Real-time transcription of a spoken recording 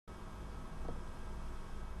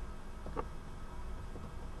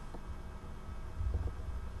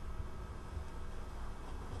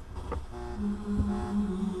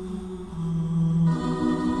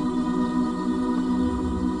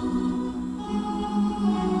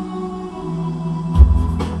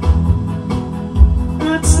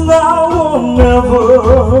now or never.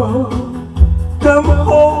 Come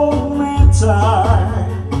hold me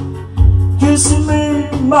tight, kiss me,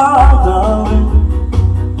 my darling,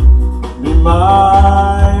 be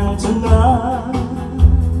mine tonight.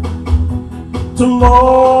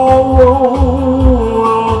 Tomorrow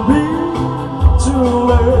will be too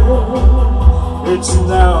late. It's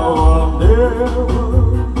now or never.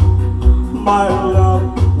 My love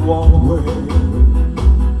won't wait.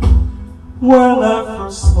 When I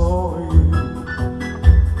first saw you,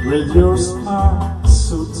 with your smile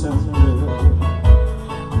so tender,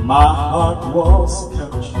 my heart was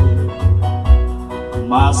captured,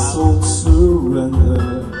 my soul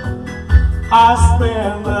surrendered. I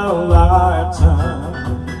spent a lifetime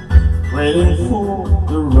waiting for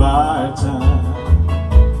the right time.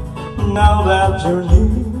 Now that you're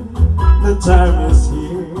near, the time is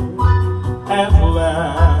here at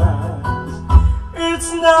last. It's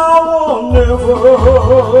now or never.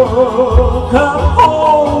 Come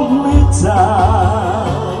hold me tight,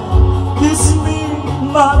 kiss me,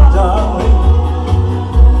 my darling,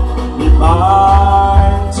 be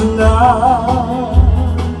mine tonight.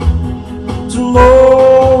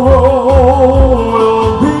 Tomorrow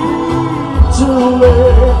will be too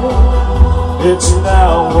late. It's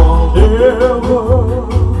now or never.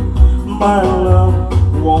 My love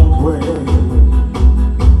won't wait.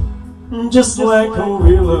 Just like a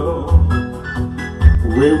willow,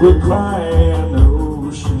 we would cry in the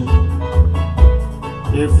ocean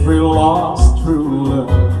if we lost true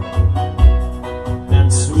love and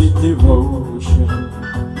sweet devotion.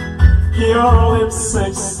 Your lips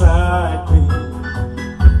excite me,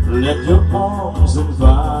 let your arms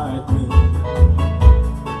invite me.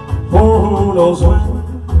 For who knows when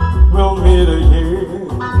we'll meet again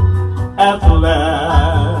at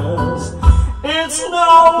last. It's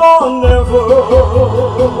now or never.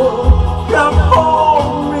 Come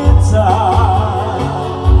hold me tight,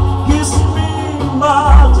 kiss me,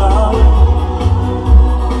 my darling,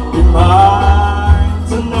 be mine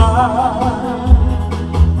tonight.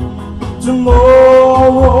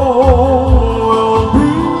 Tomorrow will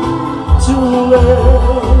be too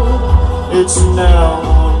late. It's now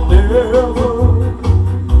or never.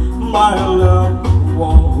 My love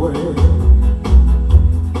won't wait.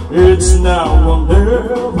 It's now or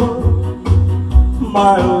never.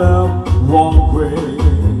 My love won't wait.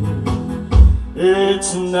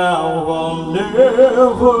 It's now or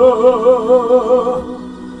never.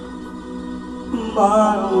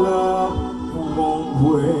 My love won't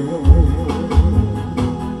wait.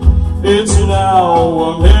 It's now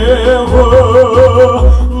or never.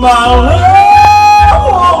 My love